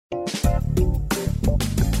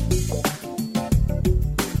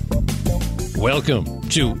Welcome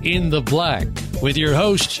to In the Black with your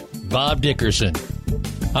host, Bob Dickerson.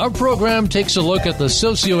 Our program takes a look at the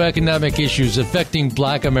socioeconomic issues affecting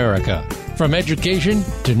Black America, from education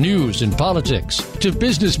to news and politics to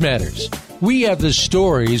business matters. We have the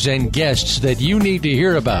stories and guests that you need to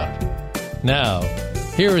hear about. Now,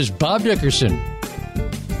 here is Bob Dickerson.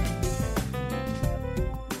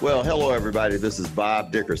 Well, hello, everybody. This is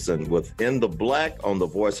Bob Dickerson with In the Black on the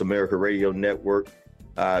Voice America Radio Network.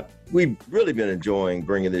 We've really been enjoying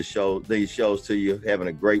bringing these shows to you, having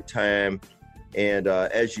a great time. And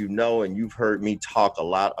as you know, and you've heard me talk a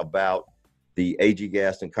lot about the A.G.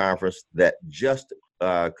 Gaston Conference that just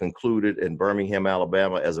concluded in Birmingham,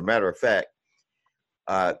 Alabama. As a matter of fact,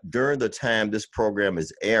 during the time this program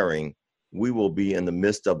is airing, we will be in the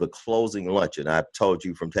midst of the closing luncheon. I've told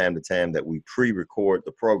you from time to time that we pre-record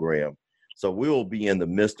the program. So we will be in the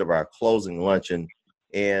midst of our closing luncheon.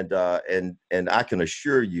 And I can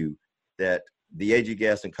assure you that the A.G.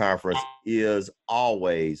 Gaston Conference is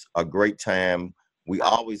always a great time. We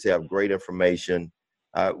always have great information.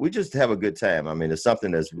 We just have a good time. I mean, it's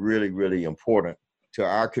something that's really, really important to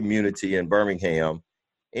our community in Birmingham.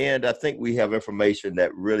 And I think we have information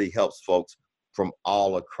that really helps folks from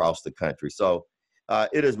all across the country. So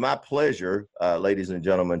it is my pleasure, ladies and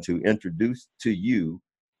gentlemen, to introduce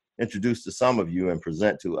to some of you and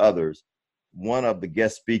present to others one of the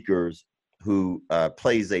guest speakers who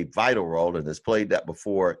plays a vital role and has played that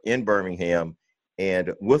before in Birmingham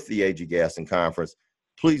and with the A.G. Gaston Conference.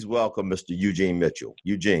 Please welcome Mr. Eugene Mitchell.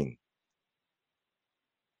 Eugene.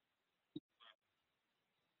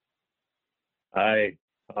 Hi,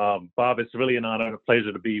 Bob. It's really an honor and a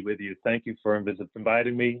pleasure to be with you. Thank you for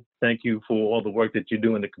inviting me. Thank you for all the work that you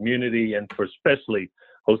do in the community and for especially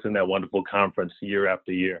hosting that wonderful conference year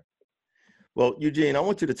after year. Well, Eugene, I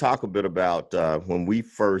want you to talk a bit about when we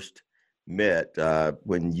first met,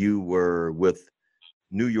 when you were with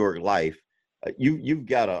New York Life. You've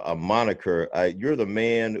got a moniker. You're the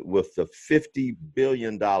man with the $50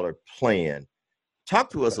 billion plan. Talk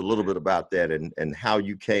to us a little bit about that and how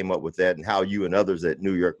you came up with that and how you and others at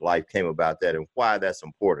New York Life came about that and why that's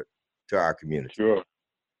important to our community. Sure.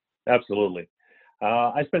 Absolutely.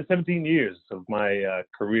 I spent 17 years of my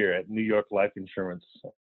career at New York Life Insurance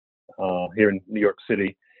here in New York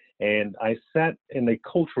City. And I sat in a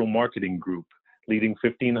cultural marketing group leading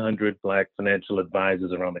 1,500 Black financial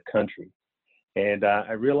advisors around the country. And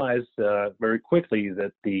I realized very quickly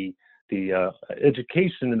that the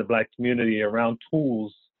education in the Black community around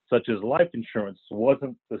tools such as life insurance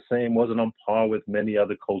wasn't on par with many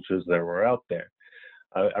other cultures that were out there.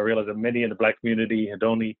 I realized that many in the Black community had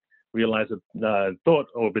only realized been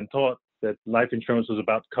taught that life insurance was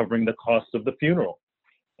about covering the cost of the funeral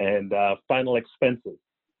and final expenses.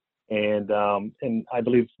 And I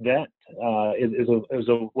believe that is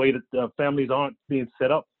a way that families aren't being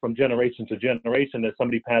set up from generation to generation as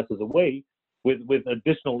somebody passes away with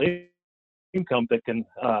additional income that can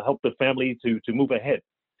help the family to move ahead.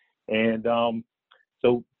 And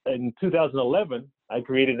so in 2011, I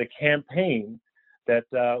created a campaign that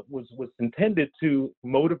was intended to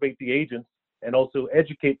motivate the agents and also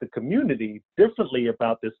educate the community differently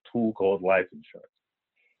about this tool called life insurance.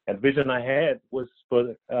 And the vision I had was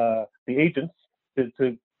for the agents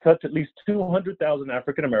to touch at least 200,000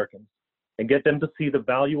 African Americans and get them to see the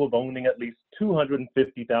value of owning at least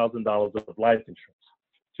 $250,000 of life insurance.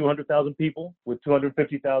 200,000 people with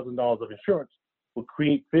 $250,000 of insurance will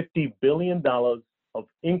create $50 billion of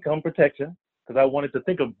income protection, because I wanted to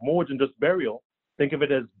think of more than just burial. Think of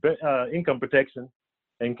it as income protection.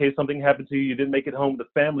 In case something happened to you, you didn't make it home, the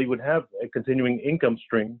family would have a continuing income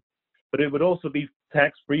stream. But it would also be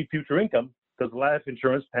tax-free future income because life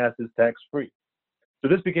insurance passes tax-free. So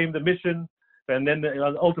this became the mission, and then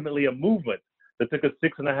ultimately a movement that took us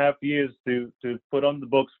 6.5 years to put on the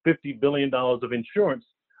books $50 billion of insurance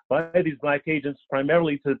by these Black agents,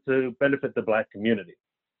 primarily to benefit the Black community.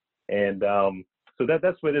 And so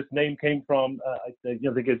that's where this name came from. I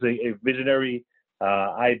think it's a visionary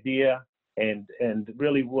idea, and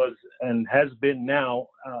really was and has been now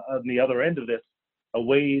on the other end of this, a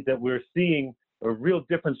way that we're seeing a real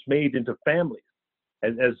difference made into families.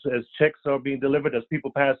 As checks are being delivered, as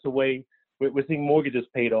people pass away, we're seeing mortgages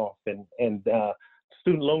paid off and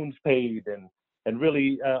student loans paid and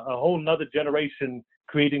really a whole nother generation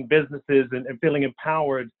creating businesses and feeling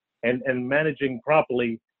empowered and managing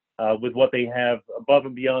properly with what they have above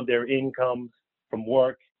and beyond their incomes from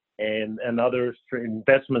work and other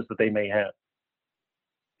investments that they may have.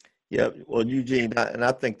 Yeah, well, Eugene, and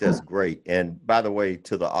I think that's great. And by the way,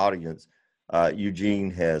 to the audience, Eugene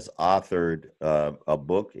has authored a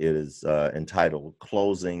book. It is entitled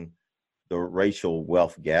Closing the racial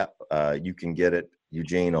wealth gap. You can get it,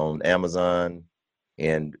 Eugene, on Amazon,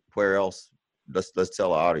 and where else? Let's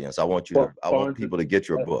tell our audience. I want people to get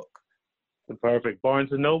your book. Perfect. Barnes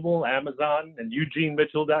 & Noble, Amazon, and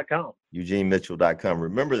EugeneMitchell.com. EugeneMitchell.com.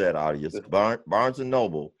 Remember that, audience. Barnes &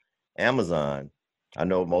 Noble, Amazon. I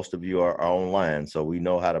know most of you are online, so we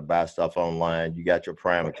know how to buy stuff online. You got your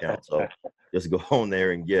Prime account, so just go on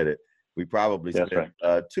there and get it. We probably spend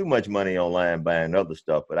too much money online buying other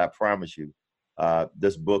stuff, but I promise you,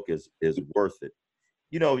 this book is worth it.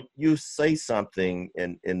 You know, you say something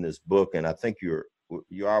in this book, and I think you're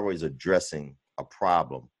always addressing a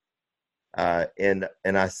problem. And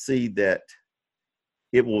I see that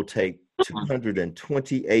it will take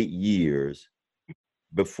 228 years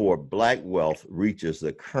before Black wealth reaches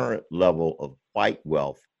the current level of white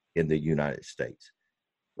wealth in the United States.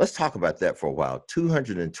 Let's talk about that for a while.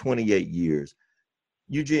 228 years.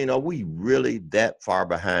 Eugene, are we really that far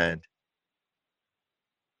behind?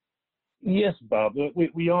 Yes, Bob.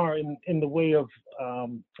 We are in the way of,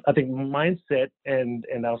 I think, mindset and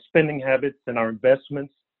our spending habits and our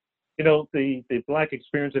investments. You know, the Black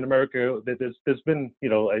experience in America, there's been, you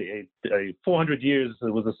know, a 400 years.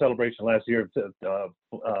 It was a celebration last year since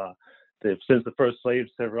the first slaves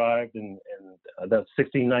arrived, and that's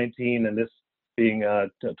 1619, and this being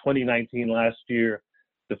 2019 last year.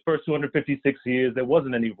 The first 256 years, there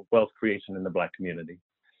wasn't any wealth creation in the Black community.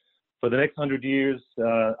 For the next 100 years,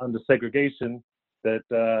 under segregation, that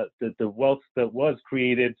the wealth that was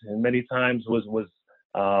created, and many times was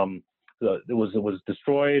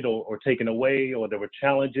destroyed or taken away, or there were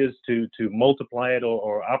challenges to multiply it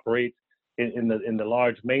or operate in the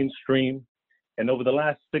large mainstream. And over the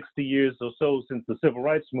last 60 years or so since the Civil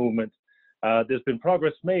Rights Movement, there's been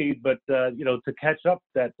progress made, but you know, to catch up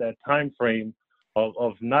that time frame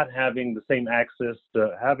of not having the same access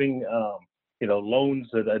to having you know, loans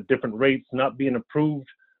at different rates, not being approved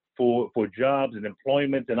for jobs and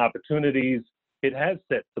employment and opportunities, it has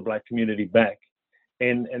set the Black community back.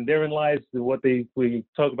 And therein lies what we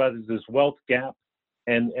talk about is this wealth gap,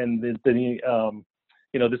 and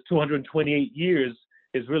you know, this 228 years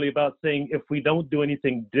is really about saying, if we don't do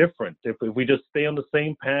anything different, if we just stay on the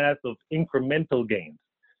same path of incremental gains,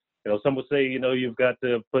 you know, some would say, you know, you've got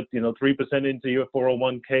to put, you know, 3% into your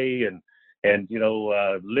 401k and you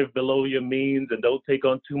know, live below your means and don't take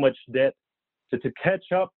on too much debt to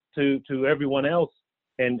catch up to everyone else.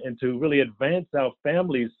 And to really advance our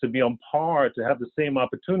families to be on par, to have the same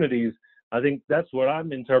opportunities. I think that's what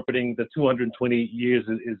I'm interpreting the 228 years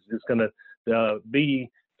is going to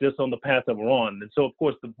be, just on the path that we're on. And so, of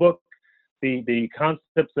course, the book, the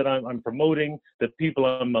concepts that I'm promoting, the people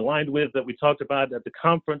I'm aligned with, that we talked about at the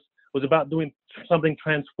conference, was about doing something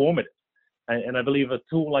transformative. And I believe a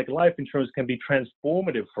tool like life insurance can be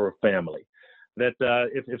transformative for a family. That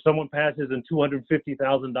if someone passes and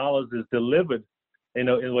 $250,000 is delivered, you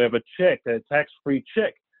know, in the way of a check, a tax-free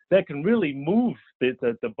check, that can really move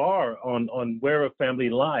the bar on where a family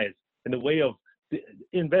lies in the way of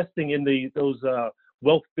investing in those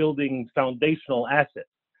wealth-building foundational assets,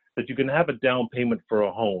 that you can have a down payment for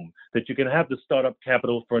a home, that you can have the startup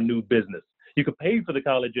capital for a new business. You can pay for the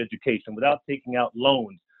college education without taking out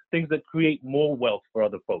loans, things that create more wealth for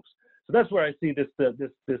other folks. So that's where I see this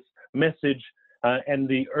message and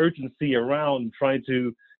the urgency around trying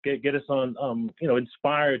to get us on, you know,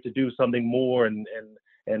 inspired to do something more and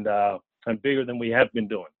bigger than we have been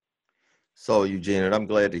doing. So, Eugene, and I'm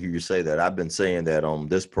glad to hear you say that. I've been saying that on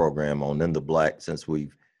this program on In the Black since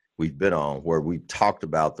we've been on, where we've talked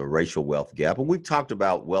about the racial wealth gap, and we've talked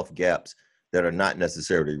about wealth gaps that are not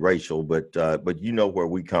necessarily racial, but you know where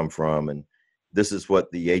we come from, and this is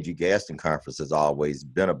what the A.G. Gaston Conference has always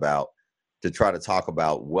been about, to try to talk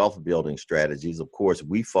about wealth building strategies. Of course,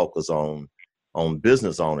 we focus on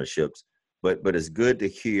business ownerships, but it's good to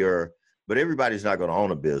hear. But everybody's not going to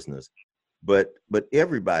own a business, but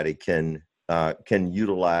everybody can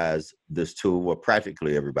utilize this tool, or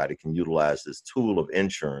practically everybody can utilize this tool of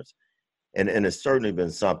insurance, and it's certainly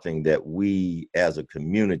been something that we as a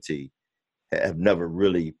community have never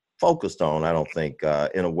really focused on. I don't think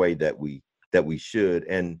in a way that we should.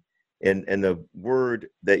 And the word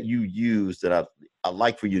that you used that I'd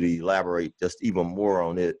like for you to elaborate just even more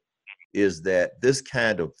on it, is that this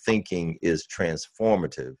kind of thinking is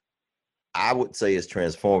transformative. I would say it's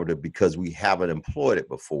transformative because we haven't employed it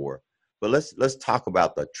before. But let's talk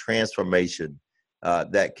about the transformation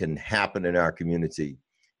that can happen in our community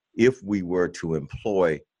if we were to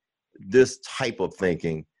employ this type of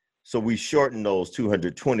thinking. So we shorten those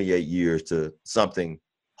 228 years to something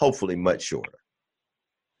hopefully much shorter.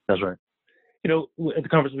 That's right. You know, at the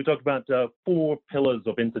conference, we talked about 4 pillars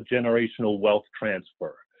of intergenerational wealth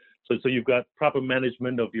transfer. So you've got proper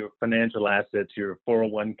management of your financial assets, your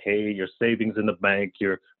 401k, your savings in the bank,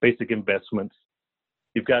 your basic investments.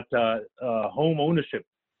 You've got home ownership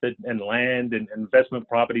and land and investment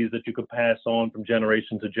properties that you could pass on from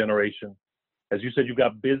generation to generation. As you said, you've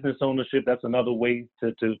got business ownership. That's another way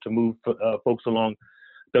to move folks along.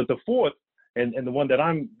 The fourth, and the one that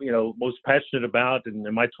I'm most passionate about, and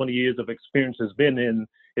my 20 years of experience has been in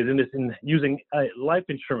using life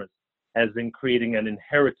insurance as in creating an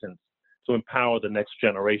inheritance to empower the next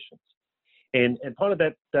generations. And part of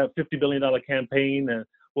that $50 billion campaign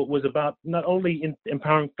was about not only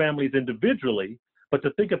empowering families individually, but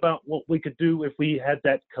to think about what we could do if we had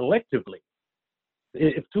that collectively.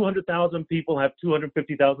 If 200,000 people have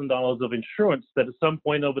 $250,000 of insurance that at some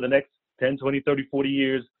point over the next 10, 20, 30, 40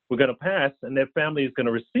 years, we're going to pass and their family is going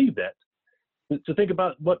to receive that. To think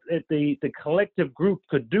about what the collective group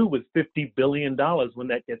could do with $50 billion when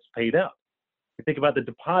that gets paid out. You think about the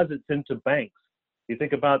deposits into banks. You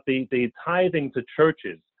think about the tithing to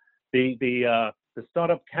churches, the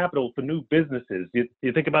startup capital for new businesses.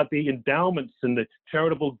 You think about the endowments and the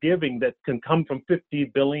charitable giving that can come from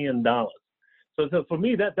 $50 billion. So for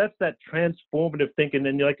me, that's that transformative thinking.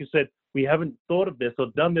 And like you said, we haven't thought of this or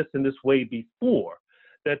done this in this way before.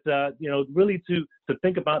 That really to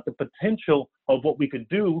think about the potential of what we could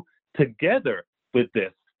do together with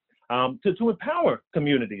this, to empower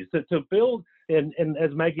communities, to build, and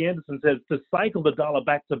as Maggie Anderson says, to cycle the dollar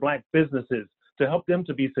back to Black businesses, to help them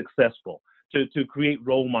to be successful, to create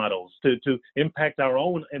role models, to impact our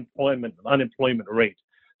own unemployment rate.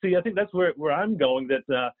 See, I think that's where I'm going, that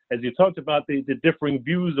as you talked about the differing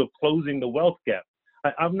views of closing the wealth gap,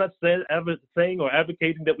 I'm not saying or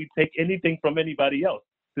advocating that we take anything from anybody else.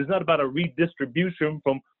 It's not about a redistribution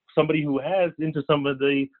from somebody who has into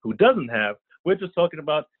somebody who doesn't have. We're just talking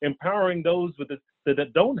about empowering those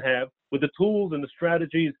that don't have with the tools and the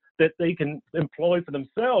strategies that they can employ for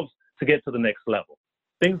themselves to get to the next level.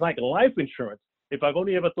 Things like life insurance. If I've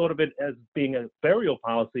only ever thought of it as being a burial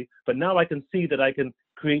policy, but now I can see that I can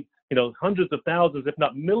create, hundreds of thousands, if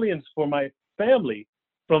not millions, for my family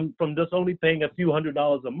from just only paying a few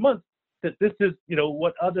 $100s a month. That this is,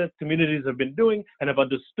 what other communities have been doing and have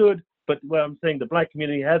understood, but what I'm saying the Black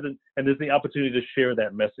community hasn't, and there's the opportunity to share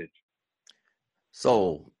that message.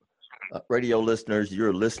 So, radio listeners,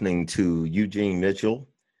 you're listening to Eugene Mitchell,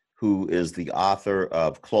 who is the author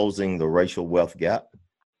of Closing the Racial Wealth Gap.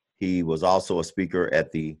 He was also a speaker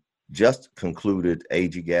at the just concluded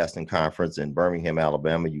A.G. Gaston Conference in Birmingham,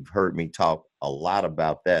 Alabama. You've heard me talk a lot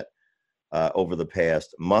about that over the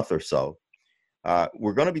past month or so.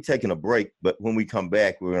 We're going to be taking a break, but when we come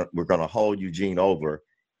back, we're going to hold Eugene over,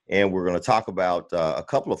 and we're going to talk about a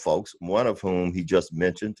couple of folks, one of whom he just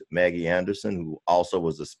mentioned, Maggie Anderson, who also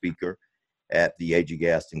was a speaker at the A.G.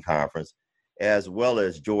 Gaston Conference, as well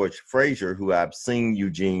as George Frazier, who I've seen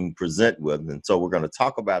Eugene present with. And so we're going to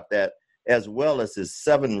talk about that, as well as his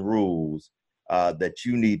 7 rules that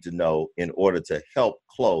you need to know in order to help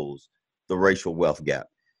close the racial wealth gap.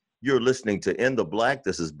 You're listening to In the Black.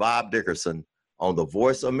 This is Bob Dickerson on the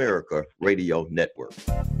Voice America Radio Network.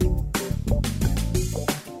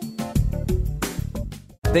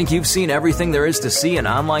 Think you've seen everything there is to see in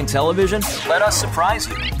online television? Let us surprise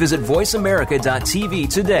you. Visit voiceamerica.tv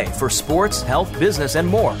today for sports, health, business, and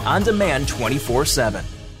more on demand 24/7.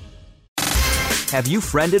 Have you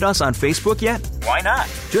friended us on Facebook yet? Why not?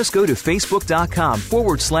 Just go to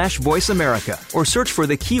facebook.com/Voice America or search for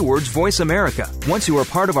the keywords Voice America. Once you are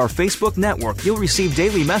part of our Facebook network, you'll receive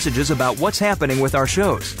daily messages about what's happening with our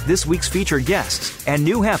shows, this week's featured guests, and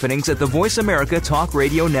new happenings at the Voice America Talk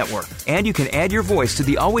Radio Network. And you can add your voice to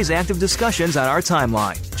the always active discussions on our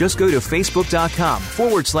timeline. Just go to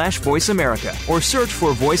facebook.com/Voice America or search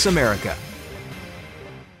for Voice America.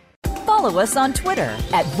 Follow us on Twitter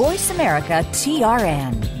at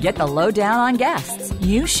VoiceAmericaTRN. Get the lowdown on guests,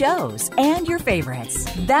 new shows, and your favorites.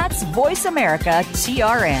 That's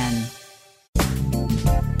VoiceAmericaTRN.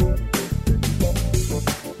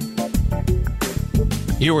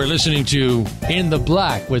 You are listening to In the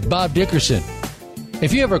Black with Bob Dickerson.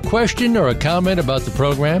 If you have a question or a comment about the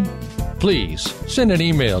program, please send an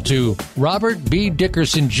email to Robert B.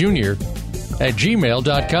 Dickerson Jr. at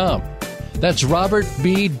gmail.com. That's Robert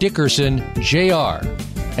B. Dickerson Jr.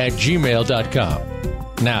 at gmail.com.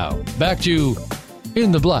 Now, back to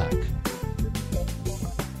In the Black.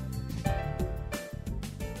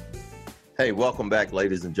 Hey, welcome back,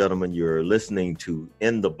 ladies and gentlemen. You're listening to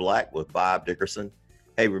In the Black with Bob Dickerson.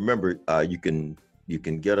 Hey, remember, you can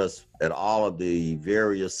get us at all of the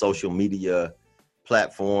various social media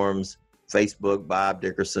platforms, Facebook, Bob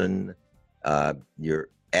Dickerson. You're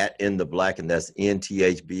at In the Black, and that's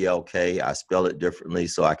NTHBLK. I spell it differently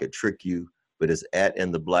so I could trick you, but it's at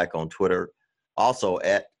In the Black on Twitter. Also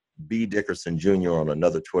at B Dickerson Jr. on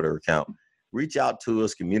another Twitter account. Reach out to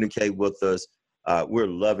us, communicate with us. We're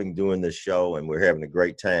loving doing this show, and we're having a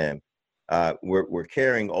great time. We're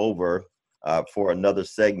carrying over for another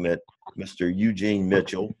segment, Mr. Eugene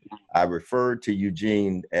Mitchell. I referred to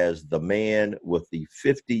Eugene as the man with the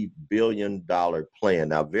 $50 billion plan.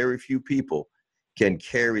 Now, very few people can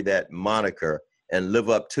carry that moniker and live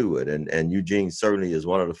up to it. And Eugene certainly is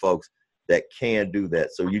one of the folks that can do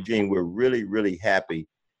that. So, Eugene, we're really, really happy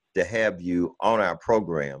to have you on our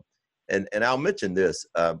program. And I'll mention this.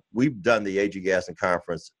 We've done the A.G. Gaston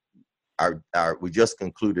Conference. We just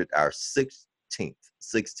concluded our 16th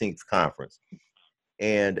conference.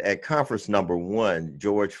 And at conference number 1,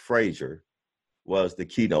 George Fraser was the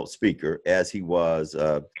keynote speaker, as he was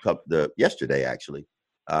yesterday, actually,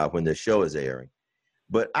 when the show is airing.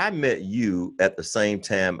 But I met you at the same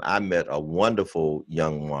time I met a wonderful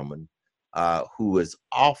young woman who has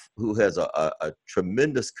a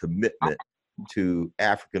tremendous commitment to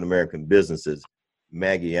African-American businesses,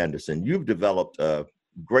 Maggie Anderson. You've developed a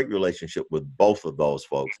great relationship with both of those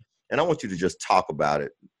folks. And I want you to just talk about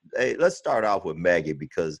it. Hey, let's start off with Maggie,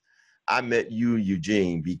 because I met you,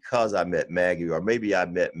 Eugene, because I met Maggie, or maybe I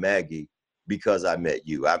met Maggie because I met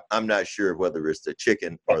you. I'm not sure whether it's the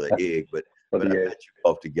chicken or the egg, but I met you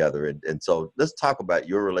both together. And so let's talk about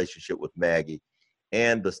your relationship with Maggie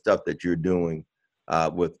and the stuff that you're doing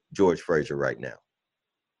with George Fraser right now.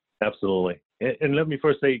 Absolutely. And let me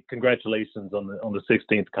first say congratulations on the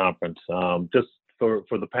 16th conference. Just for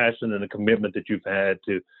the passion and the commitment that you've had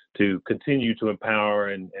to continue to empower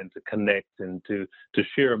and to connect and to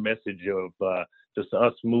share a message of just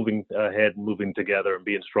us moving ahead, moving together, and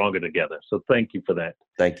being stronger together. So thank you for that.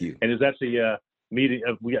 Thank you. And it's actually meeting.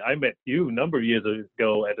 I met you a number of years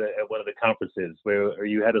ago at one of the conferences where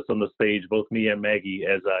you had us on the stage, both me and Maggie,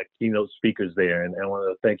 as keynote speakers there. And I want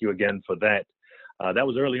to thank you again for that. That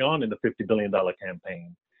was early on in the $50 billion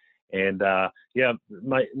campaign. And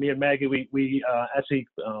me and Maggie, we actually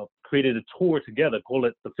created a tour together, call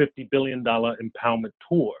it the $50 billion Empowerment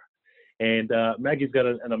Tour. And Maggie's got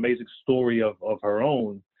an amazing story of her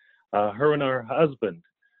own. Her and her husband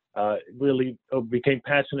really became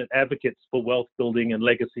passionate advocates for wealth building and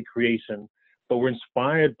legacy creation, but were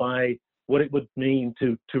inspired by what it would mean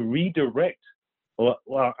to redirect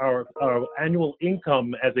our annual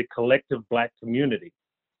income as a collective Black community.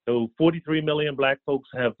 So 43 million Black folks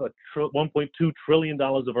have $1.2 trillion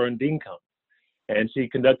of earned income. And she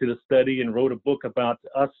conducted a study and wrote a book about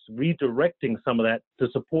us redirecting some of that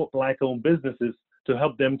to support Black-owned businesses to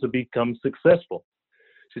help them to become successful.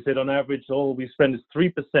 She said on average, all we spend is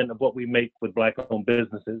 3% of what we make with Black-owned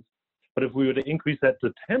businesses. But if we were to increase that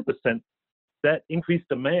to 10%, that increased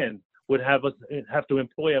demand would have us have to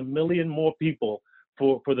employ 1 million more people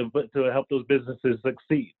to help those businesses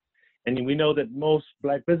succeed. And we know that most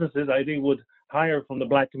Black businesses ideally would hire from the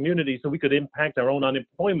Black community so we could impact our own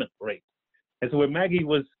unemployment rate. And so where Maggie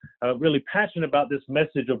was really passionate about this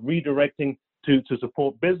message of redirecting to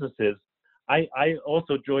support businesses, I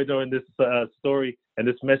also joined her in this story and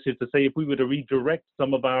this message to say if we were to redirect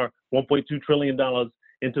some of our $1.2 trillion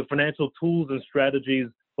into financial tools and strategies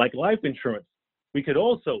like life insurance, we could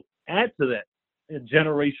also add to that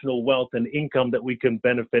generational wealth and income that we can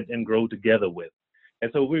benefit and grow together with. And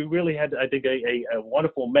so we really had, I think, a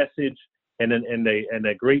wonderful message and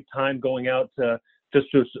a great time going out just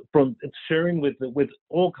from sharing with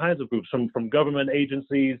all kinds of groups, from government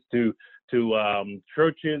agencies to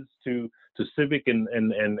churches to civic and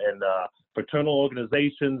fraternal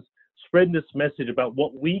organizations, spreading this message about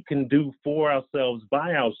what we can do for ourselves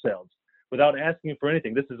by ourselves without asking for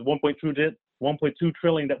anything. This is 1.2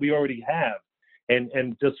 trillion that we already have,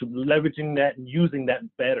 and just leveraging that and using that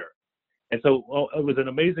better. And so it was an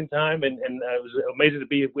amazing time, and it was amazing to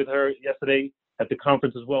be with her yesterday at the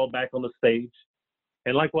conference as well, back on the stage.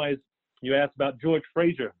 And likewise, you asked about George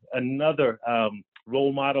Fraser, another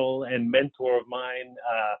role model and mentor of mine.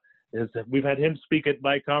 We've had him speak at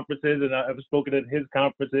my conferences, and I've spoken at his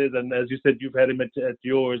conferences. And as you said, you've had him at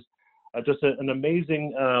yours. Just an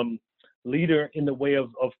amazing leader in the way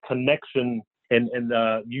of connection and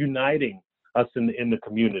uniting us in the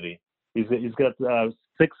community. He's got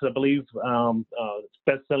 6, I believe,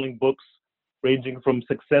 best-selling books, ranging from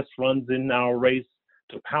Success Runs in Our Race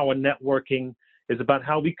to Power Networking. It's about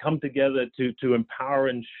how we come together to empower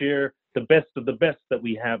and share the best of the best that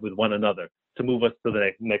we have with one another to move us to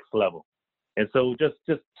the next level. And so just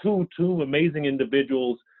two amazing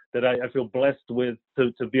individuals that I feel blessed with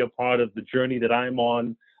to be a part of the journey that I'm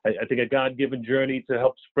on. I think a God-given journey to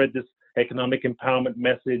help spread economic empowerment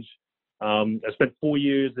message. I spent 4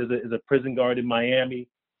 years as a prison guard in Miami,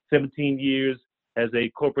 17 years as a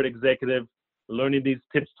corporate executive, learning these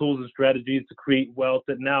tips, tools, and strategies to create wealth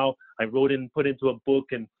that now I wrote and put into a book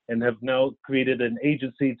and have now created an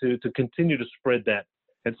agency to continue to spread that.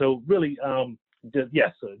 And so really,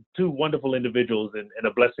 yes, two wonderful individuals and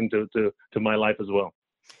a blessing to my life as well.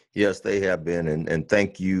 Yes, they have been. And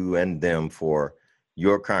thank you and them for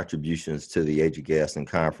your contributions to the Age of Gaston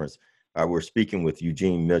Conference. We're speaking with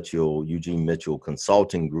Eugene Mitchell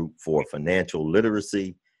Consulting Group for Financial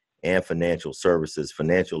Literacy and Financial Services.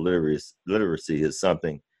 Financial literacy is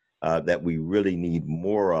something that we really need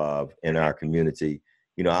more of in our community.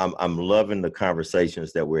 You know, I'm loving the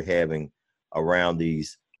conversations that we're having around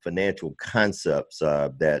these financial concepts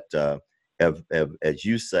that have, as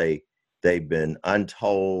you say, they've been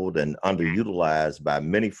untold and underutilized by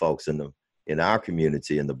many folks in our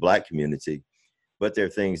community, in the Black community. But they're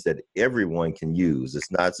things that everyone can use.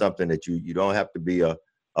 It's not something that you don't have to be a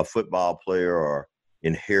football player or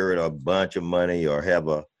inherit a bunch of money or have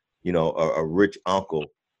a rich uncle.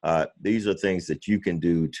 These are things that you can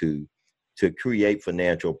do to create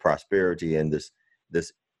financial prosperity and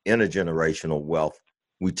this intergenerational wealth.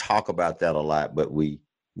 We talk about that a lot, but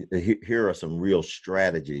here are some real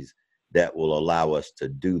strategies that will allow us to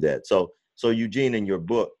do that. So Eugene, in your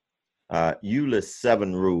book, you list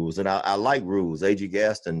 7 rules, and I like rules. A.G.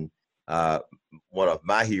 Gaston, one of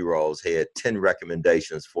my heroes, had 10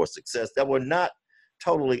 recommendations for success that were not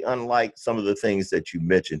totally unlike some of the things that you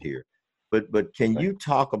mentioned here. But can you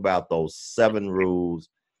talk about those 7 rules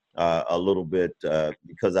a little bit,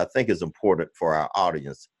 because I think it's important for our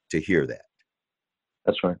audience to hear that.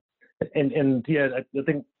 That's right. And yeah, I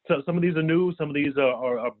think some of these are new. Some of these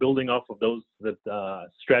are building off of those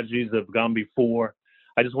strategies that have gone before.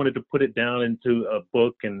 I just wanted to put it down into a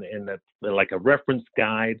book and like a reference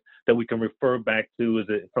guide that we can refer back to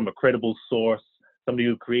from a credible source, somebody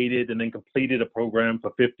who created and then completed a program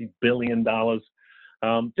for $50 billion.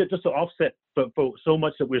 Just to offset for so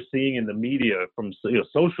much that we're seeing in the media, from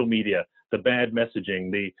social media, the bad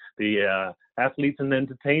messaging, the athletes and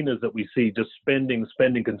entertainers that we see just spending,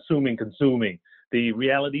 consuming, the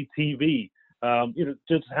reality TV.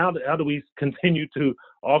 Just how do we continue to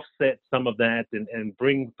offset some of that and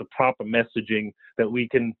bring the proper messaging that we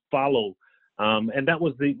can follow? And that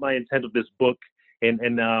was my intent of this book, and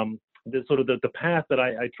the sort of the path that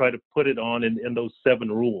I try to put it on in those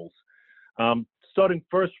 7 rules. Starting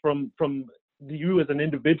first from you as an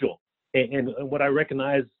individual, and what I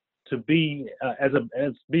recognize to be as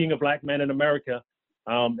being a Black man in America,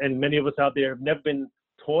 and many of us out there have never been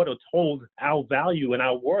taught or told our value and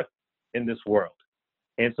our worth in this world.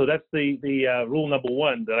 And so that's the rule number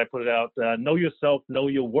 1 that I put it out: know yourself, know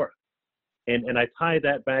your worth. And I tie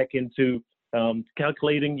that back into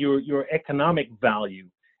calculating your economic value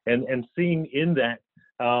and seeing in that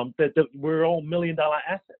that we're all $1 million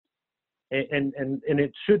assets. And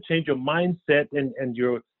it should change your mindset and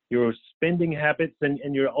your spending habits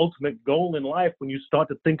and your ultimate goal in life when you start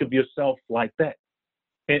to think of yourself like that.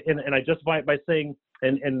 And I justify it by saying,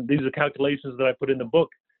 and these are calculations that I put in the book,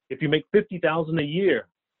 if you make $50,000 a year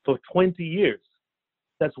for 20 years,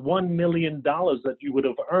 that's $1 million that you would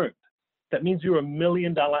have earned. That means you're $1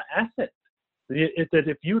 million asset.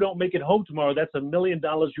 If you don't make it home tomorrow, that's $1 million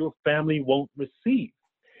your family won't receive.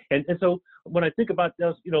 And so when I think about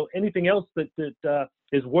anything else that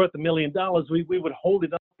is worth $1 million, we would hold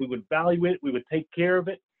it up, we would value it, we would take care of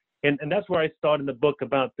it, and that's where I start in the book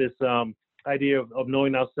about this idea of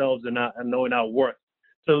knowing ourselves and knowing our worth,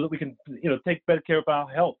 so that we can take better care of our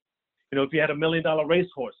health. If you had $1 million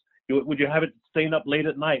racehorse, would you have it staying up late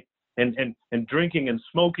at night and drinking and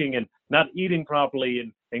smoking and not eating properly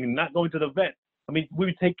and not going to the vet? I mean, we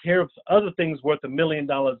would take care of other things worth $1 million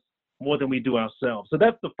more than we do ourselves. So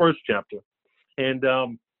that's the first chapter. And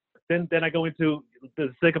then I go into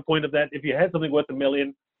the second point of that. If you had something worth $1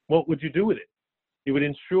 million, what would you do with it? You would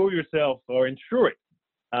insure yourself or insure it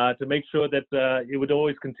to make sure that it would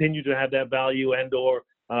always continue to have that value and or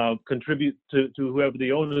contribute to whoever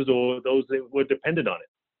the owners or those that were dependent on it.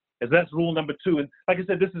 And so that's rule number 2. And like I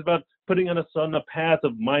said, this is about putting us on a path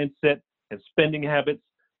of mindset and spending habits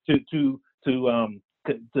to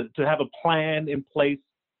have a plan in place.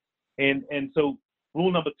 And so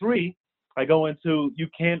rule number 3, I go into, you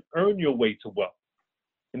can't earn your way to wealth.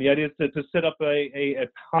 And the idea is to set up a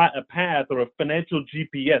path or a financial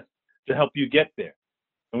GPS to help you get there.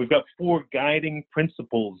 And we've got 4 guiding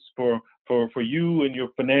principles for you and your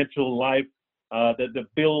financial life that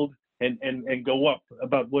build and go up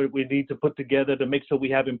about what we need to put together to make sure we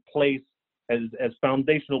have in place as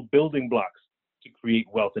foundational building blocks to create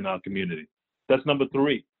wealth in our community. That's number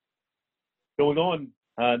 3. going on,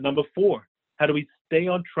 number 4, how do we stay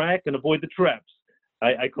on track and avoid the traps?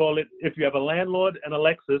 I call it, if you have a landlord and a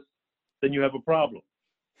Lexus, then you have a problem.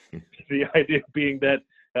 The idea being that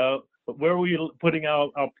where are we putting our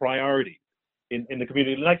priority in the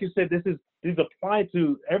community? Like you said, these apply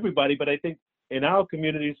to everybody, but I think in our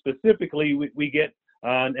community specifically, we get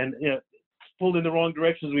pulled in the wrong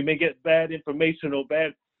directions. We may get bad information or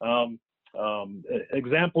bad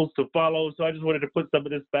examples to follow. So I just wanted to put some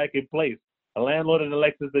of this back in place. A landlord and a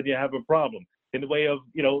Lexus, then you have a problem. In the way of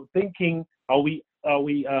thinking, are we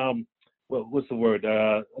what's the word?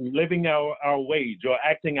 Living our wage or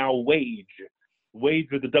acting our wage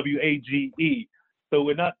with the WAGE. So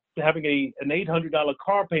we're not having an $800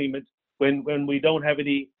 car payment when we don't have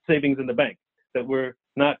any savings in the bank. That we're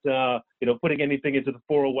not putting anything into the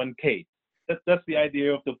 401k. That's the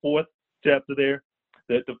idea of the 4th chapter there.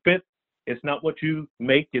 The 5th, it's not what you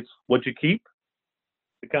make, it's what you keep.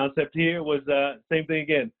 The concept here was same thing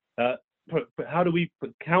again. How do we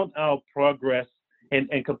count our progress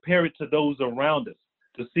and compare it to those around us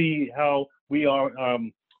to see how we are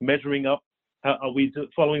measuring up? Are we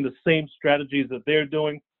following the same strategies that they're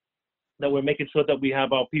doing? That we're making sure that we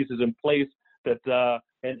have our pieces in place, that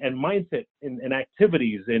and mindset and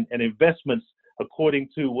activities and investments according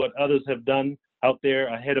to what others have done out there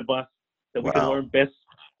ahead of us, that we can learn best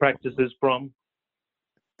practices from.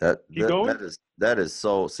 That is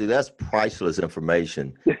so. See, that's priceless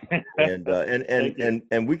information,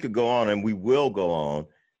 and we could go on, and we will go on.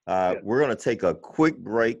 We're going to take a quick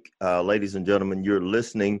break, ladies and gentlemen. You're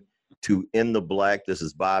listening to In the Black. This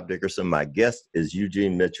is Bob Dickerson. My guest is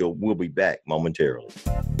Eugene Mitchell. We'll be back momentarily.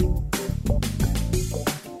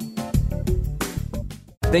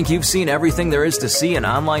 Think you've seen everything there is to see in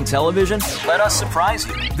online television? Let us surprise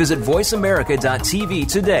you. Visit voiceamerica.tv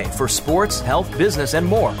today for sports, health, business, and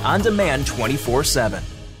more on demand 24/7.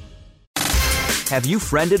 Have you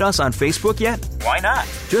friended us on Facebook yet? Why not?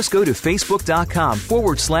 Just go to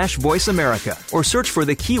facebook.com/Voice America or search for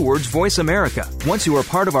the keywords Voice America. Once you are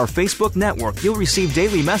part of our Facebook network, you'll receive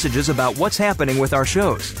daily messages about what's happening with our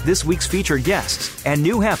shows, this week's featured guests, and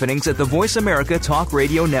new happenings at the Voice America Talk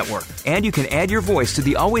Radio Network. And you can add your voice to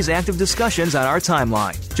the always active discussions on our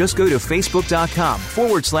timeline. Just go to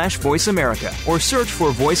facebook.com/Voice America or search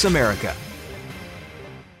for Voice America.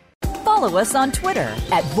 Follow us on Twitter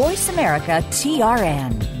at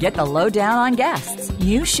VoiceAmericaTRN. Get the lowdown on guests,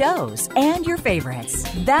 new shows, and your favorites.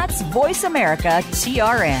 That's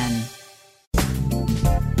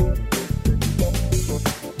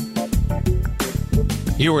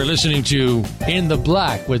VoiceAmericaTRN. You are listening to In the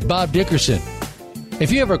Black with Bob Dickerson.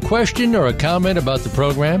 If you have a question or a comment about the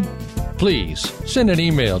program, please send an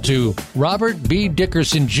email to Robert B.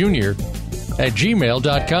 Dickerson Jr. at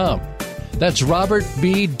gmail.com. That's Robert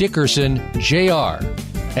B. Dickerson Jr.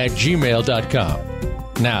 at gmail.com.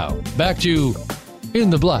 Now, back to In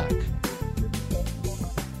the Black.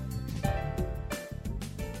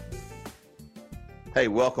 Hey,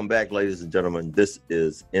 welcome back, ladies and gentlemen. This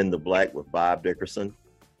is In the Black with Bob Dickerson.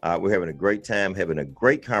 We're having a great time, having a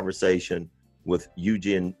great conversation with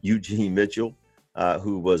Eugene Mitchell,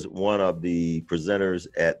 who was one of the presenters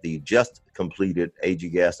at the just completed A.G.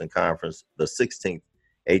 Gaston Conference, the 16th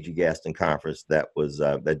A.G. Gaston Conference that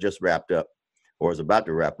just wrapped up, or is about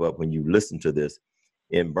to wrap up when you listen to this,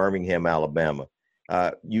 in Birmingham, Alabama.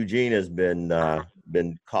 Eugene has been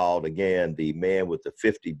called again the man with the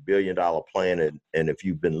 $50 billion plan, and if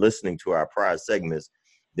you've been listening to our prior segments,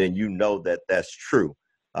 then you know that that's true.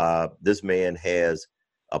 This man has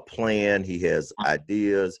a plan. He has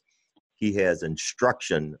ideas. He has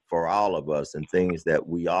instruction for all of us and things that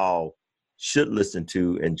we all should listen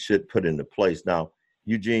to and should put into place. Now,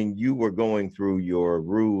 Eugene, you were going through your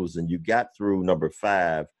rules and you got through number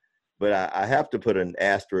 5, but I have to put an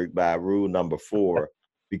asterisk by rule number 4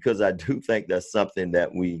 because I do think that's something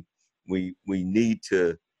that we need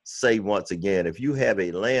to say once again. If you have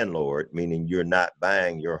a landlord, meaning you're not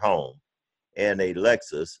buying your home, and a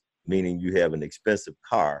Lexus, meaning you have an expensive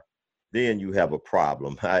car, then you have a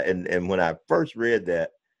problem. And when I first read that,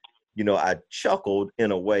 I chuckled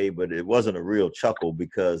in a way, but it wasn't a real chuckle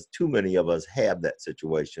because too many of us have that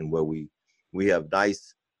situation where we have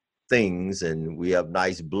nice things and we have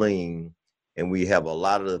nice bling and we have a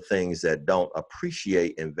lot of the things that don't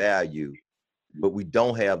appreciate and value, but we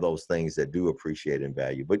don't have those things that do appreciate and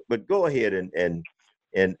value. But go ahead and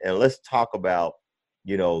let's talk about,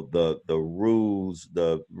 the rules,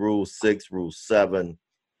 the rule 6, rule 7,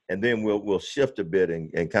 and then we'll shift a bit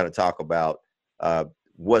and kind of talk about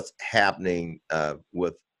what's happening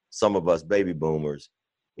with some of us baby boomers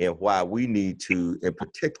and why we need to, in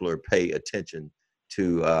particular, pay attention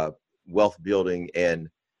to wealth building and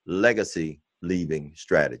legacy leaving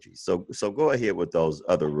strategies. So go ahead with those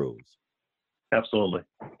other rules. Absolutely.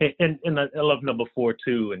 And I love number 4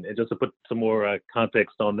 too. And just to put some more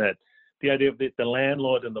context on that, the idea of the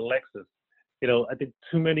landlord and the Lexus, I think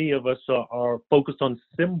too many of us are focused on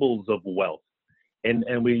symbols of wealth.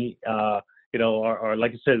 And we, are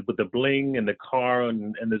like you said, with the bling and the car,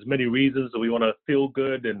 and there's many reasons that we want to feel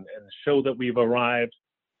good and show that we've arrived.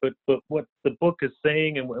 But what the book is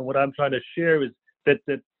saying, and what I'm trying to share, is that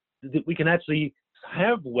we can actually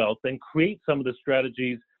have wealth and create some of the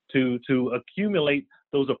strategies to accumulate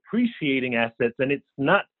those appreciating assets, and it's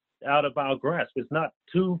not out of our grasp. It's not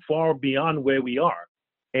too far beyond where we are.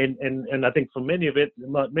 And I think for many of us,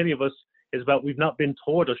 is about we've not been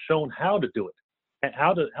taught or shown how to do it,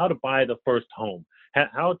 how to buy the first home,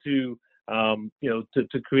 how to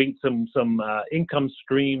to create some income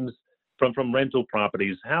streams from rental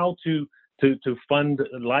properties, how to fund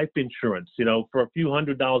life insurance, for a few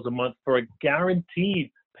 $100s a month for a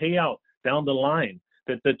guaranteed payout down the line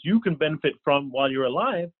that you can benefit from while you're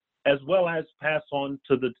alive, as well as pass on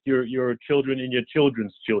to your children and your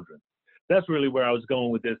children's children. That's really where I was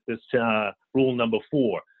going with this rule number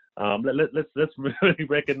 4. Let's really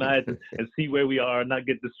recognize and see where we are and not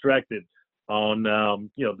get distracted on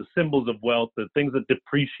the symbols of wealth, the things that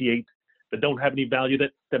depreciate, that don't have any value,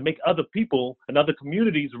 that make other people and other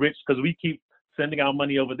communities rich, because we keep sending our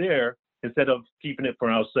money over there instead of keeping it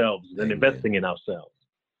for ourselves and investing in ourselves.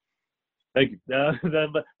 Thank you.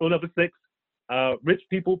 Rule number 6, rich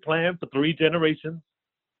people plan for 3 generations,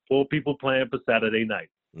 poor people plan for Saturday night.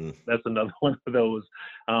 That's another one of those.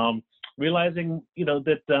 Realizing,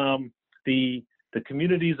 that the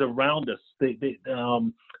communities around us,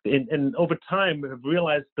 and over time have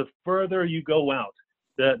realized the further you go out,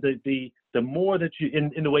 the more that you,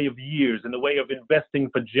 in the way of years, in the way of investing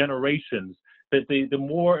for generations, that the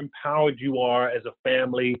more empowered you are as a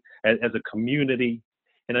family, as a community.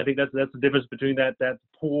 And I think that's the difference between that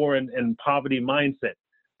poor and poverty mindset.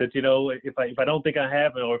 That if I don't think I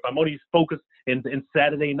have, or if I'm only focused in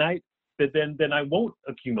Saturday night, then I won't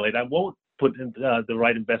accumulate. I won't put the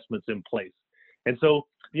right investments in place. And so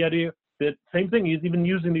the idea that same thing is even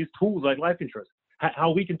using these tools like life insurance,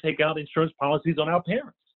 how we can take out insurance policies on our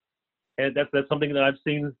parents, and that's something that I've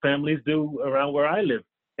seen families do around where I live,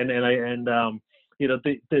 and that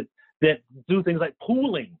do things like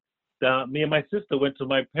pooling. Me and my sister went to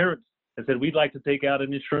my parents and said, we'd like to take out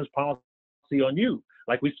an insurance policy on you,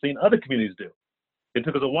 like we've seen other communities do. It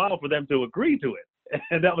took us a while for them to agree to it.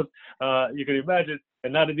 And that was, you can imagine,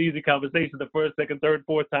 and not an easy conversation the first, second, third,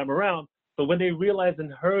 fourth time around. But when they realized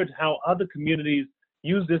and heard how other communities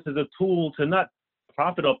use this as a tool to not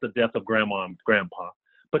profit off the death of grandma and grandpa,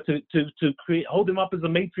 but to hold them up as a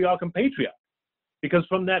matriarch and patriarch. Because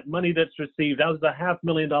from that money that's received, that was a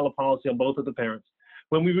 $500,000 policy on both of the parents.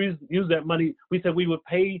 When we use that money, we said we would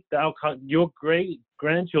pay your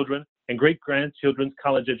great-grandchildren and great-grandchildren's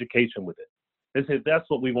college education with it. They said that's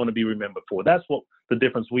what we want to be remembered for. That's what the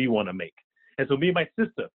difference we want to make. And so me and my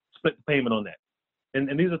sister split the payment on that.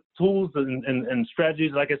 And these are tools and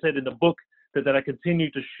strategies, like I said in the book, that I continue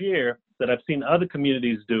to share, that I've seen other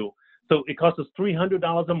communities do. So it costs us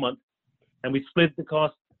 $300 a month, and we split the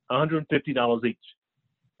cost $150 each.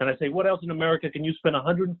 And I say, what else in America can you spend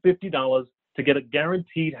 $150 to get a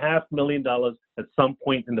guaranteed $500,000 at some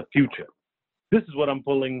point in the future? This is what I'm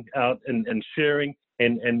pulling out and sharing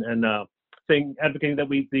and saying, advocating that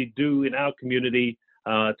we do in our community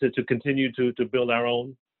to continue to build our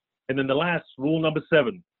own. And then the last, rule number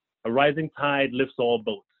 7, a rising tide lifts all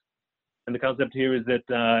boats. And the concept here is that,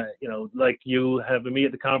 like you have me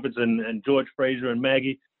at the conference and George Fraser and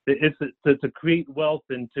Maggie, it's to create wealth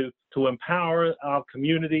and to empower our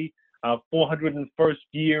community, our 401st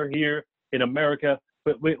year here in America.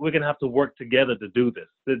 But we're going to have to work together to do this.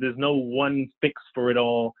 There's no one fix for it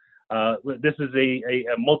all. This is a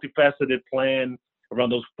multifaceted plan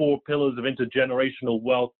around those 4 pillars of intergenerational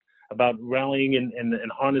wealth, about rallying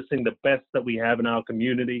and harnessing the best that we have in our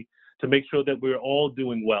community to make sure that we're all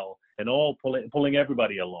doing well and all pulling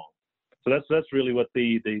everybody along. So that's really what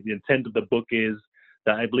the intent of the book is.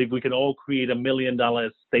 That I believe we can all create $1 million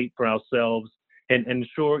estate for ourselves and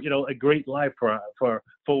ensure, a great life for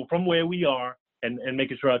from where we are, and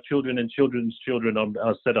making sure our children and children's children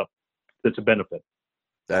are set up to benefit.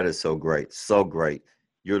 That is so great. So great.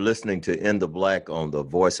 You're listening to In the Black on the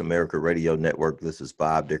Voice America Radio Network. This is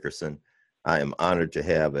Bob Dickerson. I am honored to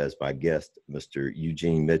have as my guest, Mr.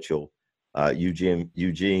 Eugene Mitchell.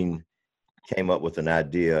 Eugene came up with an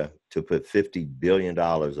idea to put $50 billion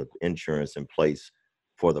of insurance in place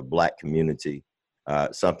for the Black community,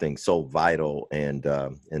 something so vital and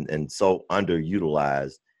so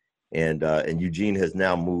underutilized. And Eugene has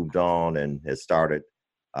now moved on and has started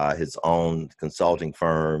his own consulting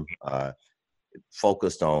firm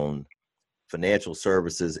focused on financial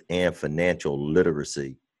services and financial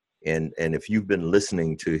literacy. And if you've been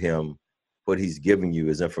listening to him, what he's giving you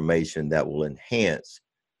is information that will enhance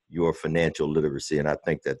your financial literacy. And I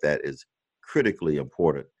think that is critically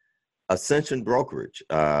important. Ascension Brokerage,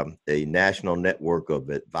 a national network of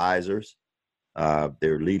advisors.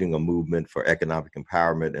 They're leading a movement for economic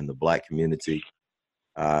empowerment in the Black community.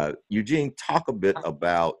 Eugene, talk a bit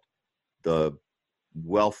about the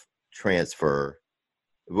wealth transfer.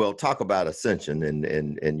 Well, talk about Ascension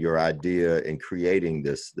and your idea in creating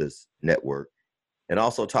this network, and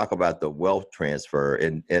also talk about the wealth transfer.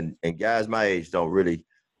 And guys my age don't really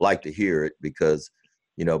like to hear it because,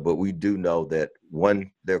 but we do know that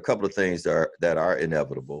there are a couple of things that are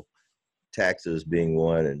inevitable, taxes being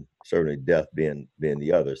one, and certainly death being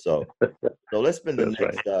the other. So let's spend the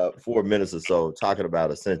next 4 minutes or so talking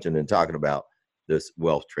about Ascension and talking about this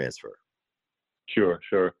wealth transfer. Sure.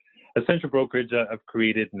 Ascension Brokerage I've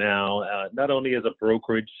created now not only as a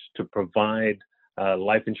brokerage to provide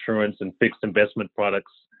life insurance and fixed investment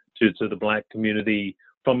products to the Black community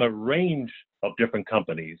from a range of different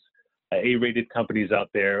companies, A-rated companies out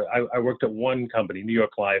there. I worked at one company, New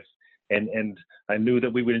York Life, and I knew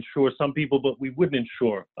that we would insure some people, but we wouldn't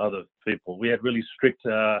insure other people. We had really strict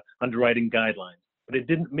underwriting guidelines, but it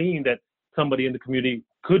didn't mean that somebody in the community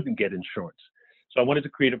couldn't get insurance. So I wanted to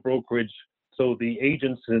create a brokerage so the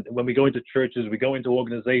agents, when we go into churches, we go into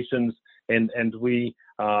organizations, and we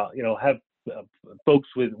have folks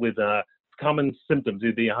with common symptoms,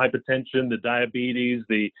 the hypertension, the diabetes,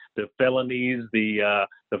 the felonies, the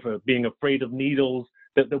being afraid of needles,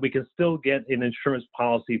 that we can still get an insurance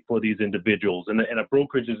policy for these individuals. And a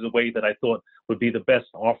brokerage is a way that I thought would be the best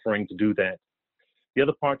offering to do that. The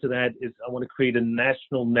other part to that is I want to create a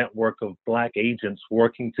national network of Black agents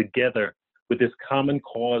working together with this common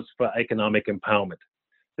cause for economic empowerment.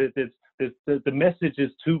 The message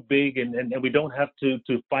is too big, and we don't have to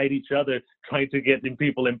fight each other trying to get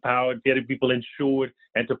people empowered, getting people insured,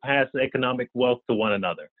 and to pass economic wealth to one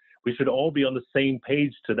another. We should all be on the same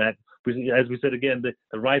page to that. As we said again,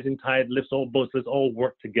 the rising tide lifts all boats. Let's all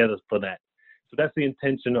work together for that. So that's the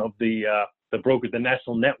intention of the broker, the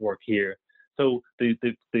national network here. So the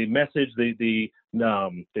message, the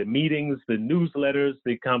meetings, the newsletters,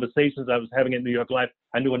 the conversations I was having at New York Life,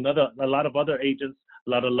 I knew a lot of other agents, a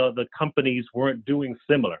lot of the companies weren't doing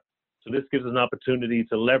similar. So this gives us an opportunity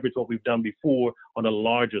to leverage what we've done before on a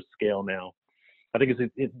larger scale now. I think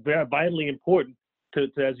it's very vitally important to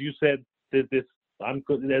as you said, it's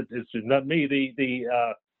not me, the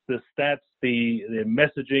stats, the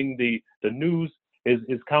messaging, the news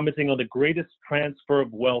is commenting on the greatest transfer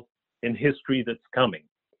of wealth in history that's coming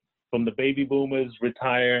from the baby boomers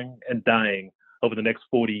retiring and dying over the next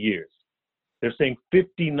 40 years. They're saying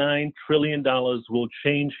 $59 trillion will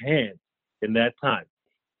change hands in that time.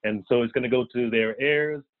 And so it's going to go to their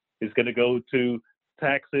heirs, it's going to go to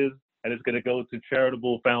taxes, and it's going to go to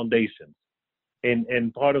charitable foundations.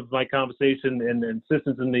 And part of my conversation and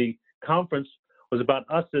insistence in the conference was about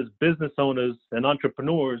us as business owners and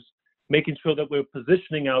entrepreneurs, making sure that we're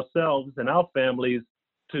positioning ourselves and our families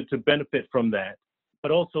to benefit from that, but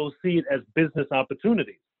also see it as business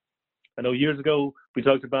opportunities. I know years ago we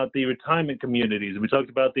talked about the retirement communities, and we talked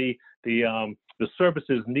about the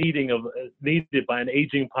services needed by an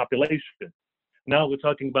aging population. Now we're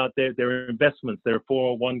talking about their investments, their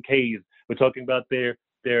 401ks. We're talking about their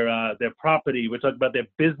property. We're talking about their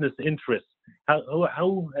business interests. How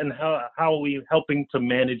are we helping to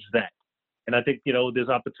manage that? And I think there's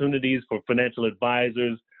opportunities for financial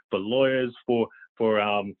advisors, for lawyers, for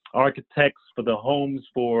architects, for the homes,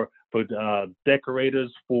 for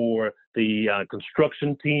decorators, for the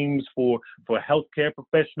construction teams, for healthcare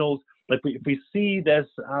professionals. If we see this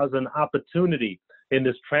as an opportunity in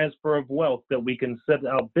this transfer of wealth that we can set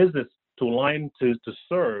our business to align to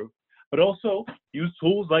serve, but also use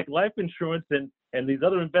tools like life insurance and these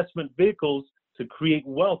other investment vehicles to create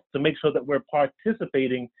wealth, to make sure that we're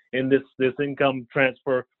participating in this income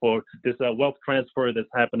transfer or this wealth transfer that's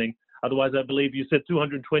happening. Otherwise, I believe you said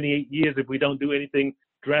 228 years, if we don't do anything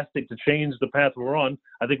drastic to change the path we're on,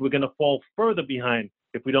 I think we're going to fall further behind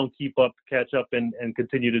if we don't catch up and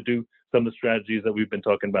continue to do some of the strategies that we've been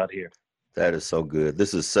talking about here. That is so good.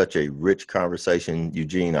 This is such a rich conversation,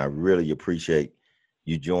 Eugene. I really appreciate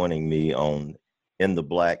you joining me on In the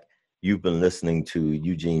Black. You've been listening to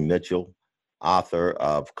Eugene Mitchell, author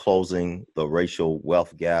of Closing the Racial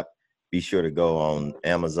Wealth Gap. Be sure to go on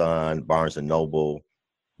Amazon, Barnes & Noble,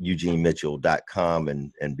 eugenemitchell.com,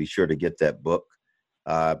 and be sure to get that book.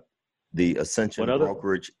 the Ascension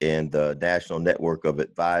Brokerage and the National Network of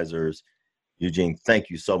Advisors. Eugene, thank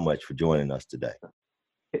you so much for joining us today.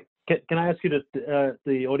 Can I ask you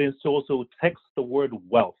the audience to also text the word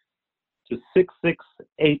wealth to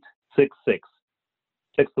 66866.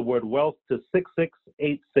 Text the word wealth to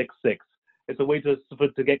 66866. It's a way to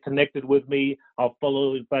get connected with me. I'll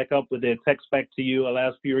follow it back up with a text back to you. I'll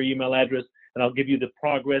ask for your email address, and I'll give you the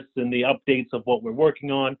progress and the updates of what we're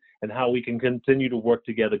working on and how we can continue to work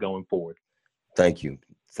together going forward. Thank you.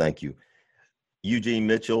 Thank you. Eugene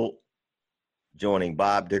Mitchell joining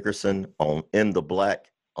Bob Dickerson on In the Black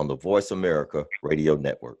on the Voice America Radio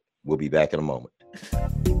Network. We'll be back in a moment.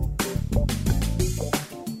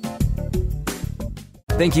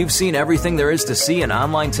 Think you've seen everything there is to see in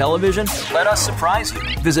online television? Let us surprise you.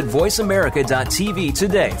 Visit voiceamerica.tv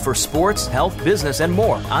today for sports, health, business, and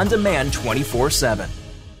more on demand 24/7.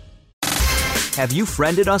 Have you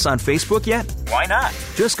friended us on Facebook yet? Why not?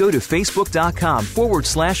 Just go to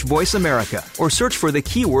facebook.com/Voice America or search for the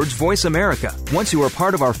keywords Voice America. Once you are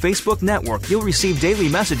part of our Facebook network, you'll receive daily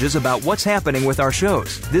messages about what's happening with our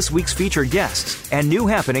shows, this week's featured guests, and new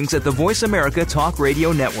happenings at the Voice America Talk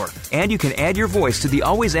Radio Network. And you can add your voice to the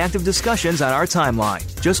always active discussions on our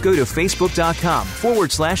timeline. Just go to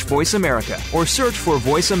facebook.com/Voice America or search for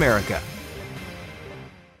Voice America.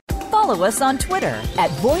 Follow us on Twitter at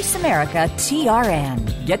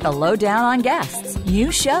VoiceAmericaTRN. Get the lowdown on guests,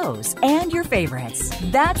 new shows, and your favorites.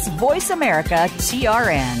 That's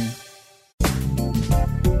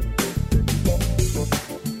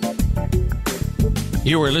VoiceAmericaTRN.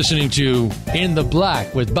 You are listening to In the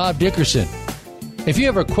Black with Bob Dickerson. If you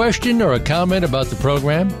have a question or a comment about the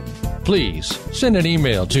program, please send an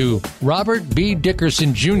email to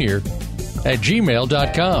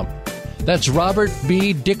robertbdickersonjr@gmail.com. That's Robert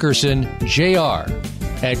B. Dickerson, Jr.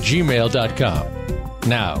 @gmail.com.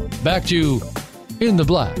 Now, back to In the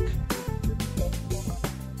Black.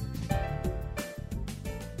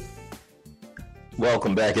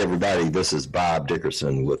 Welcome back, everybody. This is Bob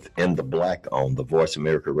Dickerson with In the Black on the Voice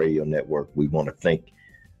America Radio Network. We want to thank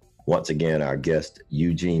once again our guest,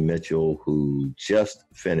 Eugene Mitchell, who just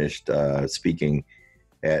finished speaking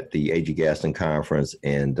at the A.G. Gaston Conference,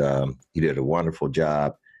 and he did a wonderful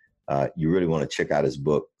job. You really want to check out his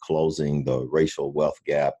book, Closing the Racial Wealth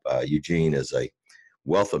Gap. Eugene is a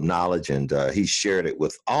wealth of knowledge, and he shared it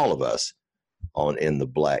with all of us on In the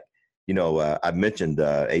Black. You know, I mentioned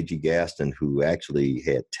A.G. Gaston, who actually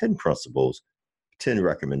had 10 principles, 10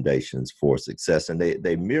 recommendations for success, and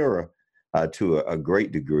they mirror to a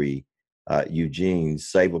great degree Eugene's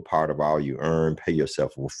Save a Part of All You Earn, Pay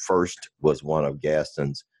Yourself First was one of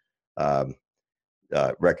Gaston's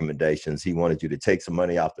recommendations. He wanted you to take some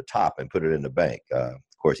money off the top and put it in the bank. Of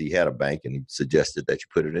course, he had a bank, and he suggested that you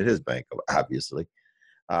put it in his bank, obviously.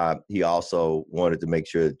 He also wanted to make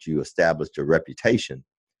sure that you established a reputation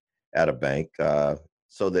at a bank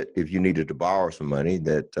so that if you needed to borrow some money,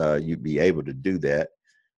 that you'd be able to do that.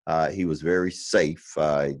 He was very safe.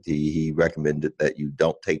 He recommended that you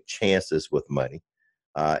don't take chances with money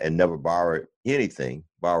and never borrow anything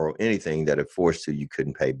that if forced to, you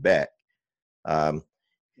couldn't pay back.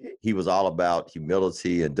 He was all about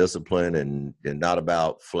humility and discipline and not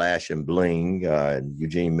about flash and bling. And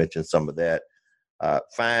Eugene mentioned some of that.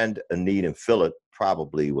 Find a need and fill it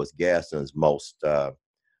probably was Gaston's most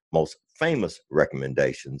famous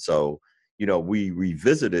recommendation. So, you know, we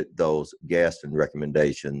revisited those Gaston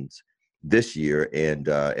recommendations this year, and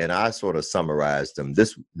I sort of summarized them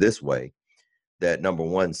this way: that number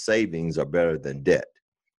one, savings are better than debt.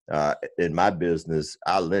 In my business,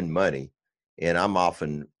 I lend money, and I'm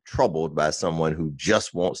often troubled by someone who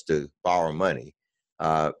just wants to borrow money.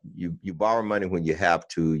 You borrow money when you have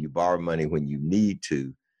to. You borrow money when you need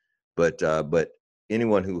to. But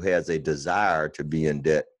anyone who has a desire to be in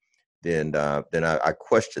debt, then I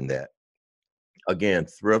question that. Again,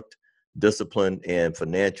 thrift, discipline, and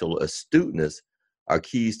financial astuteness are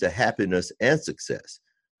keys to happiness and success.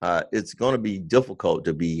 It's going to be difficult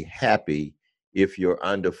to be happy if you're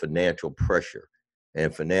under financial pressure.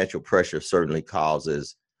 And financial pressure certainly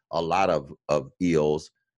causes a lot of ills,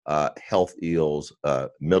 health ills,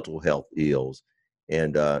 mental health ills,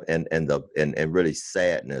 and really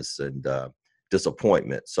sadness and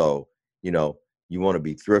disappointment. So, you know, you want to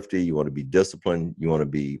be thrifty, you want to be disciplined, you want to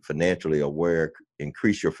be financially aware,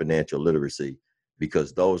 increase your financial literacy,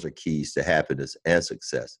 because those are keys to happiness and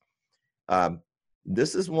success.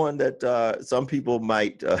 This is one that some people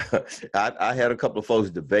might, I had a couple of folks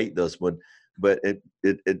debate this one, but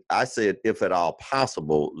I said, if at all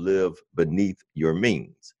possible, live beneath your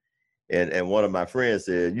means. And one of my friends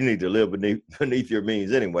said, you need to live beneath your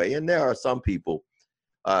means anyway. And there are some people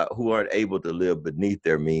who aren't able to live beneath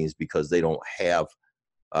their means because they don't have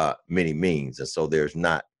many means. And so there's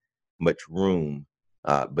not much room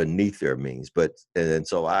beneath their means. And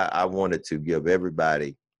so I wanted to give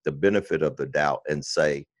everybody the benefit of the doubt and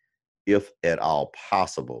say, if at all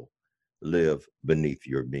possible, live beneath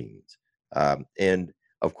your means. And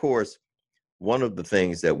of course, one of the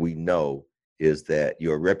things that we know is that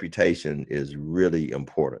your reputation is really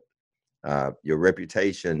important. Your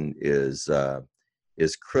reputation is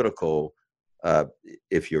critical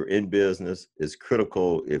if you're in business. Is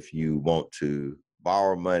critical if you want to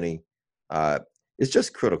borrow money. It's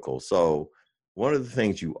just critical. So one of the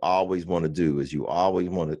things you always want to do is you always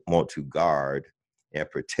want to guard and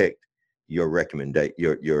protect your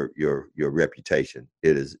your reputation.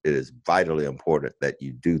 It is vitally important that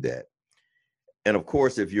you do that. And of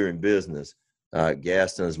course, if you're in business,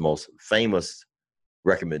 Gaston's most famous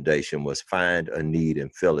recommendation was find a need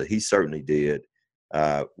and fill it. He certainly did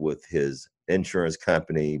with his insurance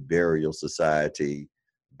company, burial society,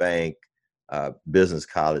 bank, business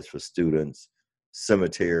college for students,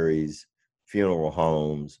 cemeteries, funeral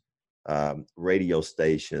homes, radio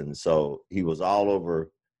stations. So he was all over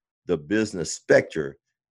the business spectrum,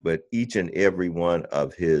 but each and every one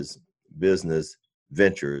of his business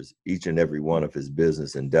ventures, each and every one of his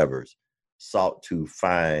business endeavors sought to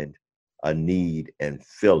find a need and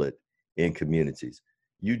fill it in communities.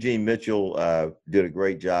 Eugene Mitchell did a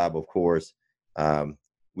great job, of course.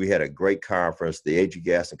 We had a great conference. The A.G.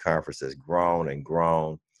 Gaston Conference has grown and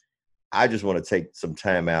grown. I just want to take some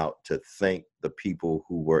time out to thank the people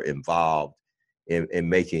who were involved in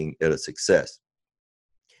making it a success.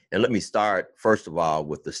 And let me start, first of all,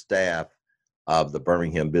 with the staff of the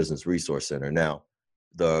Birmingham Business Resource Center. Now,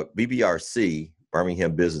 the BBRC,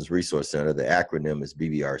 Birmingham Business Resource Center, the acronym is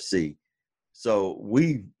BBRC. So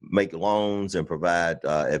we make loans and provide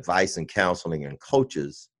advice and counseling and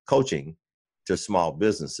coaching to small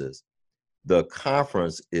businesses. The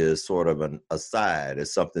conference is sort of an aside.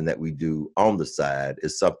 It's something that we do on the side.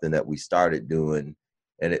 It's something that we started doing,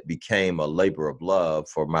 and it became a labor of love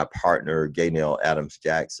for my partner, Gaynell Adams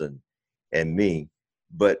Jackson, and me.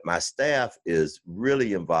 But my staff is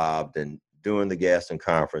really involved in doing the Gaston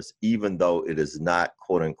Conference, even though it is not,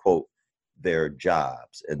 quote unquote, their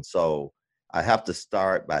jobs. And so I have to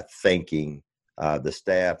start by thanking the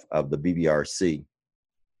staff of the BBRC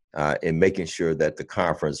in making sure that the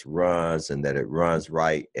conference runs and that it runs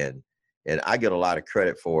right. And I get a lot of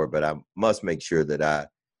credit for it, but I must make sure that I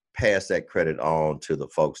pass that credit on to the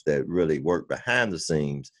folks that really work behind the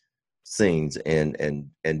scenes and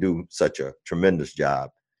do such a tremendous job.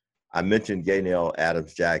 I mentioned Gaynell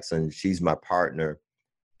Adams Jackson. She's my partner.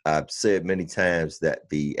 I've said many times that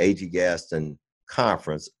the A.G. Gaston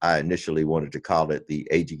Conference, I initially wanted to call it the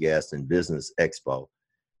A.G. Gaston Business Expo,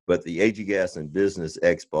 but the A.G. Gaston Business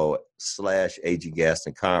Expo / A.G.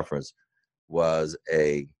 Gaston Conference was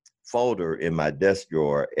a folder in my desk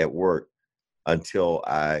drawer at work until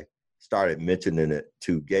I started mentioning it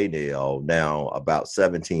to Gaynell now about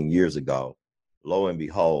 17 years ago. Lo and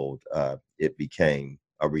behold, it became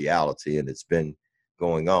a reality, and it's been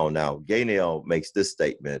going on. Now, Gaynell makes this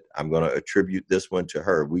statement. I'm going to attribute this one to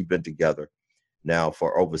her. We've been together now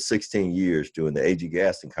for over 16 years doing the A.G.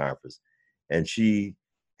 Gaston Conference, and she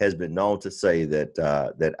has been known to say that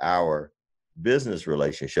that our business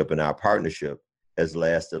relationship and our partnership has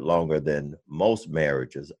lasted longer than most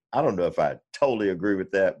marriages. I don't know if I totally agree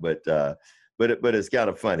with that, but it's kind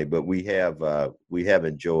of funny. But we have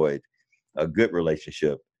enjoyed a good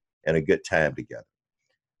relationship and a good time together.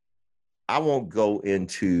 I won't go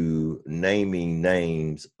into naming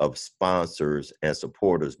names of sponsors and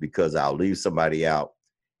supporters because I'll leave somebody out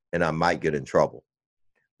and I might get in trouble.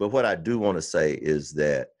 But what I do want to say is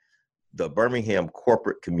that the Birmingham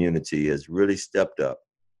corporate community has really stepped up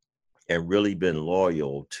and really been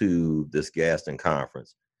loyal to this Gaston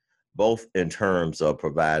Conference, both in terms of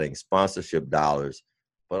providing sponsorship dollars,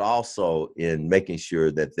 but also in making sure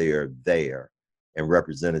that they are there and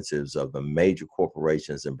representatives of the major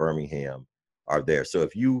corporations in Birmingham are there. So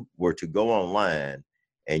if you were to go online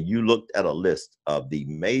and you looked at a list of the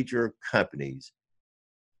major companies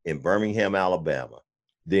in Birmingham, Alabama,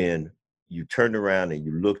 then you turned around and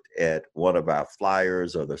you looked at one of our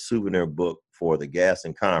flyers or the souvenir book for the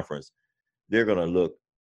Gaston Conference, they're going to look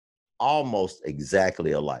almost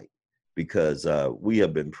exactly alike because we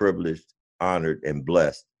have been privileged, honored, and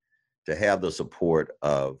blessed to have the support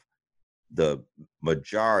of the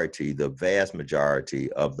vast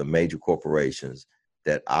majority of the major corporations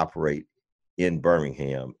that operate in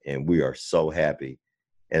Birmingham. And we are so happy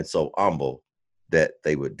and so humble that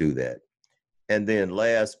they would do that. And then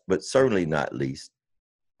last, but certainly not least,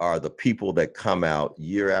 are the people that come out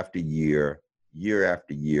year after year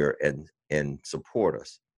after year, and support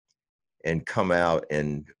us, and come out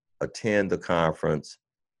and attend the conference,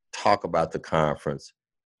 talk about the conference,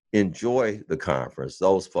 enjoy the conference.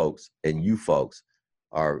 Those folks and you folks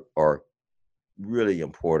are really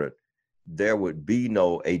important. There would be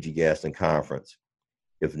no A.G. Gaston conference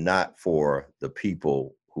if not for the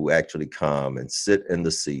people who actually come and sit in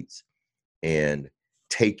the seats and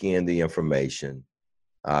take in the information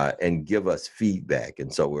and give us feedback.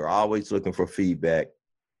 And so we're always looking for feedback.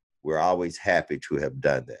 We're always happy to have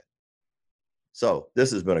done that. So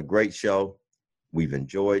this has been a great show. We've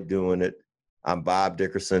enjoyed doing it. I'm Bob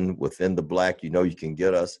Dickerson with In the Black. You know you can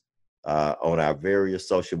get us on our various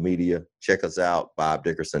social media. Check us out,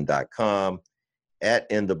 bobdickerson.com, at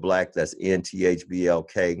In the Black, that's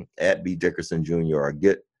NTHBLK, at B. Dickerson Jr., or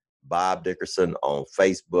get Bob Dickerson on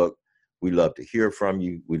Facebook. We love to hear from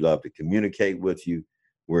you. We love to communicate with you.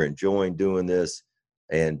 We're enjoying doing this.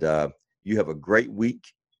 And you have a great week.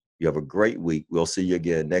 You have a great week. We'll see you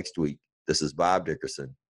again next week. This is Bob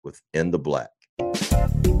Dickerson with In the Black.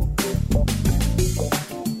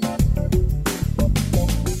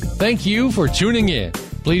 Thank you for tuning in.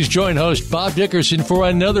 Please join host Bob Dickerson for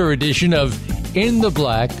another edition of In the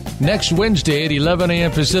Black next Wednesday at 11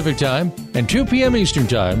 a.m. Pacific Time and 2 p.m. Eastern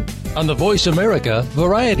Time on the Voice America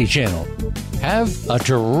Variety Channel. Have a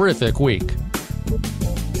terrific week.